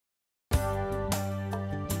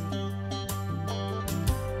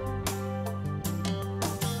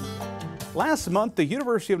Last month, the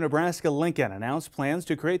University of Nebraska Lincoln announced plans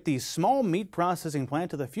to create the small meat processing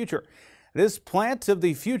plant of the future. This plant of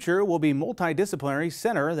the future will be a multidisciplinary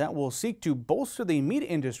center that will seek to bolster the meat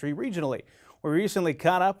industry regionally. We recently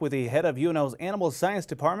caught up with the head of UNL's Animal Science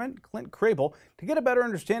Department, Clint Krehbiel, to get a better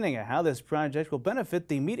understanding of how this project will benefit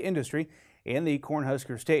the meat industry in the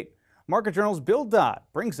Cornhusker State. Market Journal's Bill Dodd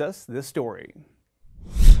brings us this story.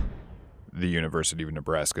 The University of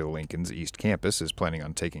Nebraska Lincoln's East Campus is planning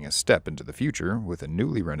on taking a step into the future with a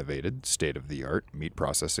newly renovated, state-of-the-art meat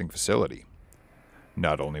processing facility.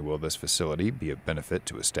 Not only will this facility be of benefit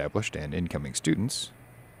to established and incoming students,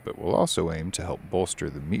 but will also aim to help bolster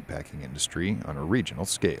the meatpacking industry on a regional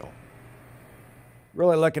scale.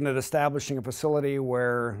 Really looking at establishing a facility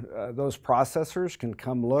where those processors can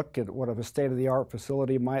come look at what a state-of-the-art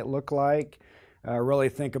facility might look like. Really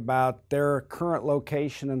think about their current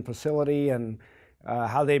location and facility and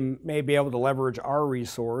how they may be able to leverage our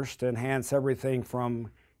resource to enhance everything from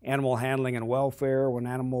animal handling and welfare when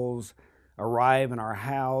animals arrive and are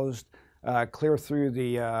housed, clear through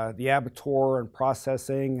the abattoir and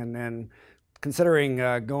processing, and then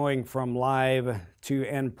considering going from live to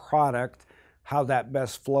end product, how that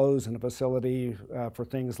best flows in a facility for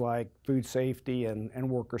things like food safety and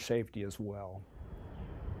worker safety as well.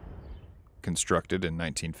 Constructed in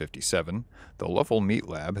 1957, the Lovell Meat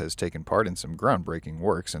Lab has taken part in some groundbreaking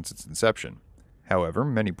work since its inception. However,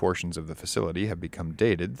 many portions of the facility have become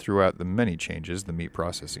dated throughout the many changes the meat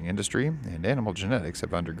processing industry and animal genetics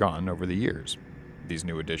have undergone over the years. These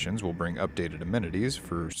new additions will bring updated amenities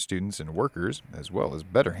for students and workers, as well as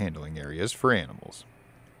better handling areas for animals.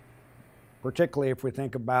 Particularly if we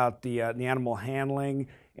think about the animal handling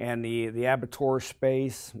and the abattoir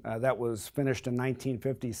space, that was finished in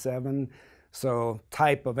 1957. So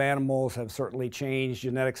type of animals have certainly changed,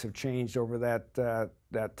 genetics have changed over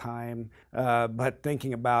that time. But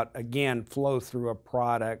thinking about, again, flow through a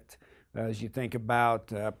product, as you think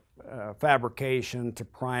about fabrication to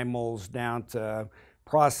primals down to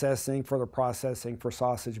processing, further processing for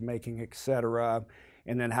sausage making, etc.,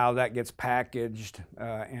 and then how that gets packaged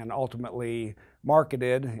and ultimately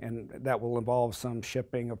marketed, and that will involve some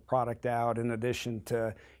shipping of product out in addition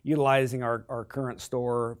to utilizing our current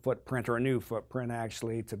store footprint, or a new footprint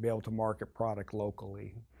actually, to be able to market product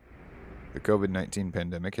locally. The COVID-19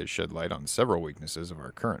 pandemic has shed light on several weaknesses of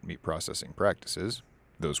our current meat processing practices.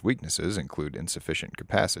 Those weaknesses include insufficient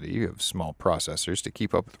capacity of small processors to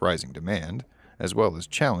keep up with rising demand, as well as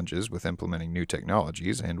challenges with implementing new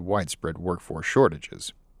technologies and widespread workforce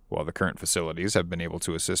shortages. While the current facilities have been able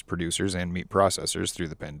to assist producers and meat processors through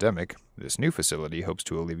the pandemic, this new facility hopes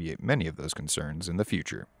to alleviate many of those concerns in the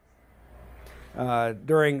future.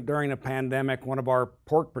 During the pandemic, one of our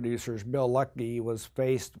pork producers, Bill Luckey, was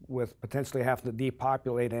faced with potentially having to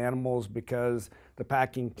depopulate animals because the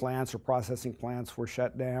packing plants or processing plants were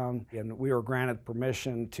shut down. And we were granted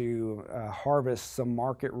permission to harvest some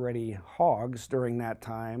market-ready hogs during that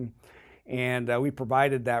time. And we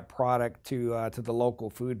provided that product to the local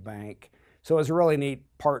food bank. So it was a really neat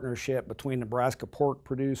partnership between Nebraska pork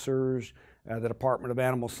producers, the Department of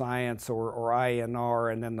Animal Science or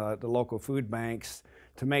INR, and then the local food banks,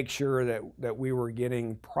 to make sure that we were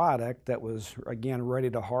getting product that was, again, ready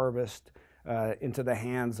to harvest into the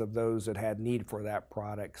hands of those that had need for that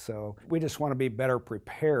product. So we just want to be better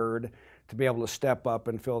prepared to be able to step up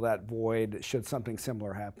and fill that void should something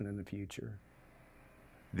similar happen in the future.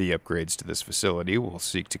 The upgrades to this facility will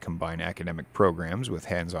seek to combine academic programs with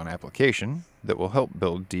hands-on application that will help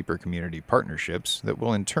build deeper community partnerships that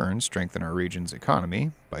will in turn strengthen our region's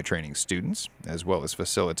economy by training students, as well as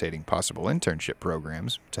facilitating possible internship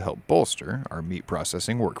programs to help bolster our meat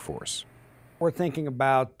processing workforce. We're thinking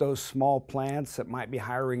about those small plants that might be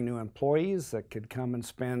hiring new employees that could come and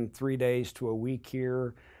spend 3 days to a week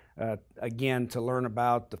here, again, to learn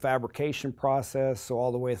about the fabrication process, so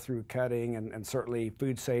all the way through cutting, and certainly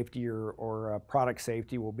food safety or product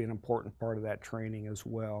safety will be an important part of that training as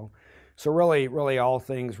well. So really all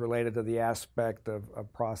things related to the aspect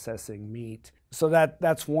of processing meat. So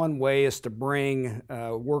that's one way, is to bring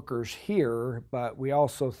workers here, but we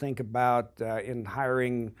also think about in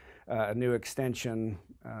hiring a new extension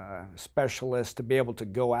specialist to be able to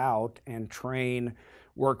go out and train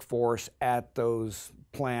workforce at those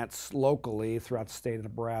plants locally throughout the state of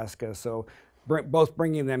Nebraska. So both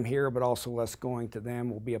bringing them here, but also us going to them,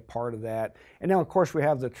 will be a part of that. And then, of course, we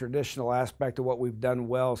have the traditional aspect of what we've done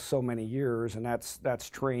well so many years, and that's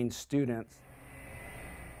trained students.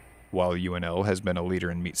 While UNL has been a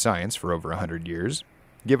leader in meat science for over 100 years,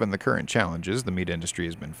 given the current challenges the meat industry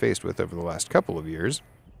has been faced with over the last couple of years,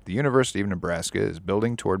 the University of Nebraska is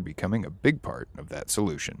building toward becoming a big part of that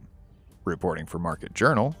solution. Reporting for Market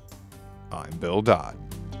Journal, I'm Bill Dodd.